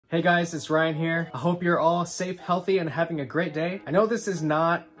Hey guys, it's Ryan here. I hope you're all safe, healthy, and having a great day. I know this is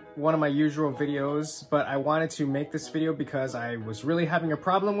not one of my usual videos, but I wanted to make this video because I was really having a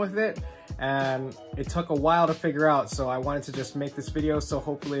problem with it and it took a while to figure out, so I wanted to just make this video so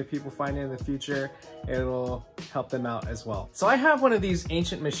hopefully if people find it in the future, it'll help them out as well. So I have one of these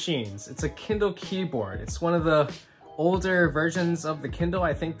ancient machines. It's a Kindle Keyboard. It's one of the older versions of the Kindle.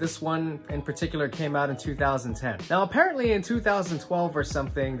 I think this one in particular came out in 2010. Now apparently in 2012 or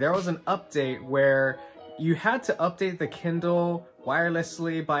something, there was an update where you had to update the Kindle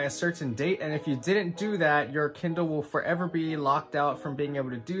wirelessly by a certain date, and if you didn't do that, your Kindle will forever be locked out from being able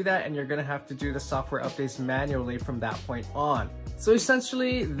to do that, and you're gonna have to do the software updates manually from that point on. So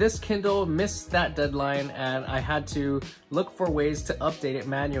essentially, this Kindle missed that deadline and I had to look for ways to update it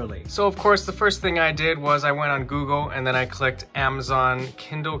manually. So of course, the first thing I did was I went on Google and then I clicked Amazon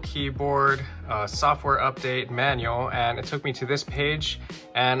Kindle Keyboard software update manual, and it took me to this page,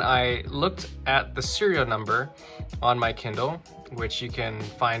 and I looked at the serial number on my Kindle, which you can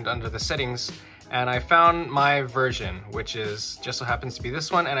find under the settings, and I found my version, which is just so happens to be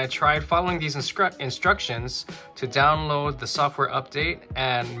this one, and I tried following these instructions to download the software update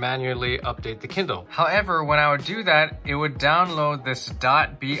and manually update the Kindle. However, when I would do that, it would download this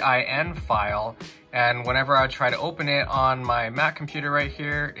 .bin file, and whenever I try to open it on my Mac computer right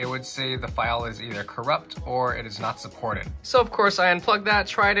here, it would say the file is either corrupt or it is not supported. So of course I unplugged that,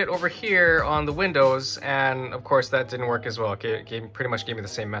 tried it over here on the Windows, and of course that didn't work as well. It pretty much gave me the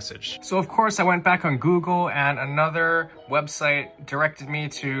same message. So of course I went back on Google and another website directed me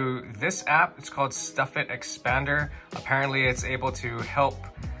to this app. It's called Stuff It Expander. Apparently it's able to help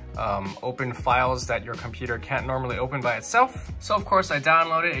open files that your computer can't normally open by itself. So of course I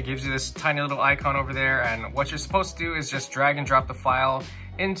download it. It gives you this tiny little icon over there, and what you're supposed to do is just drag and drop the file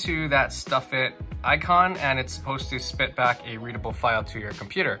into that Stuff It icon, and it's supposed to spit back a readable file to your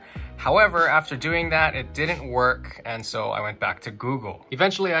computer. However, after doing that, it didn't work, and so I went back to Google.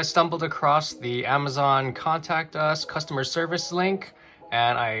 Eventually I stumbled across the Amazon Contact Us customer service link,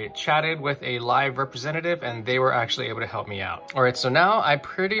 and I chatted with a live representative and they were actually able to help me out. All right, so now I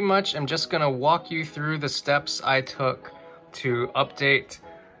pretty much am just gonna walk you through the steps I took to update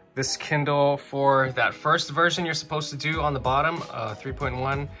this Kindle for that first version you're supposed to do on the bottom,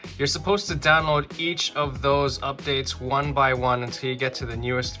 3.1. You're supposed to download each of those updates one by one until you get to the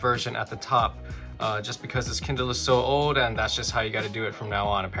newest version at the top. Just because this Kindle is so old, and that's just how you got to do it from now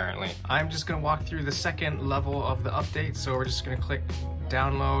on apparently. I'm just gonna walk through the second level of the update. So we're just gonna click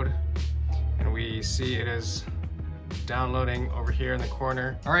download, and we see it is downloading over here in the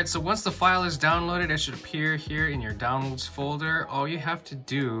corner. All right, so once the file is downloaded, it should appear here in your downloads folder. All you have to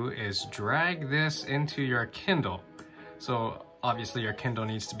do is drag this into your Kindle. So obviously your Kindle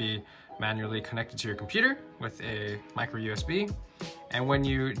needs to be manually connected to your computer with a micro USB. And when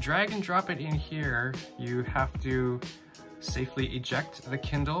you drag and drop it in here, you have to safely eject the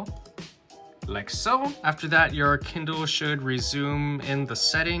Kindle, like so. After that, your Kindle should resume in the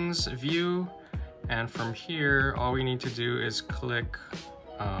settings view. And from here, all we need to do is click,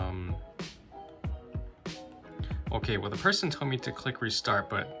 okay, well the person told me to click restart,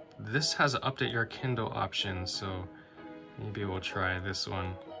 but this has an update your Kindle option, so maybe we'll try this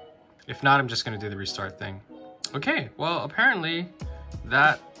one. If not, I'm just gonna do the restart thing. Okay, well apparently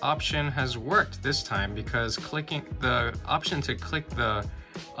that option has worked this time, because clicking the option to click the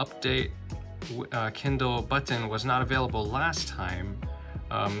update Kindle button was not available last time.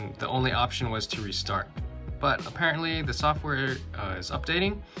 The only option was to restart, but apparently the software is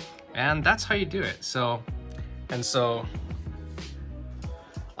updating, and that's how you do it. So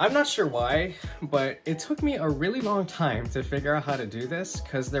I'm not sure why, but it took me a really long time to figure out how to do this,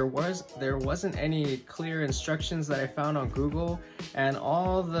 because there wasn't any clear instructions that I found on Google, and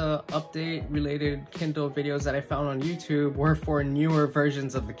all the update related Kindle videos that I found on YouTube were for newer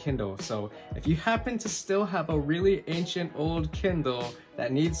versions of the Kindle. So if you happen to still have a really ancient old Kindle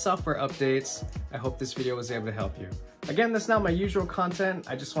that needs software updates, I hope this video was able to help you. Again, that's not my usual content.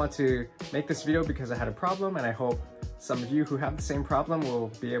 I just want to make this video because I had a problem, and I hope some of you who have the same problem will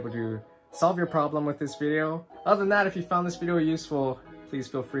be able to solve your problem with this video. Other than that, if you found this video useful, please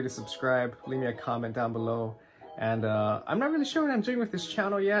feel free to subscribe, leave me a comment down below. And I'm not really sure what I'm doing with this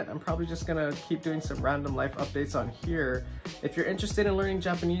channel yet. I'm probably just gonna keep doing some random life updates on here. If you're interested in learning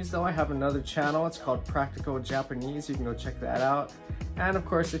Japanese though, I have another channel. It's called Practical Japanese. You can go check that out. And of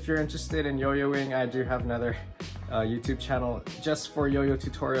course, if you're interested in yo-yoing, I do have another YouTube channel just for yo-yo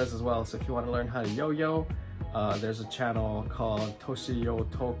tutorials as well. So if you want to learn how to yo-yo, there's a channel called Toshiyo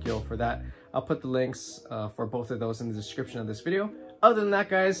Tokyo for that. I'll put the links for both of those in the description of this video. Other than that,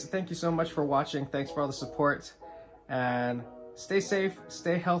 guys, thank you so much for watching. Thanks for all the support, and stay safe,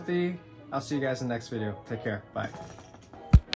 stay healthy. I'll see you guys in the next video. Take care. Bye.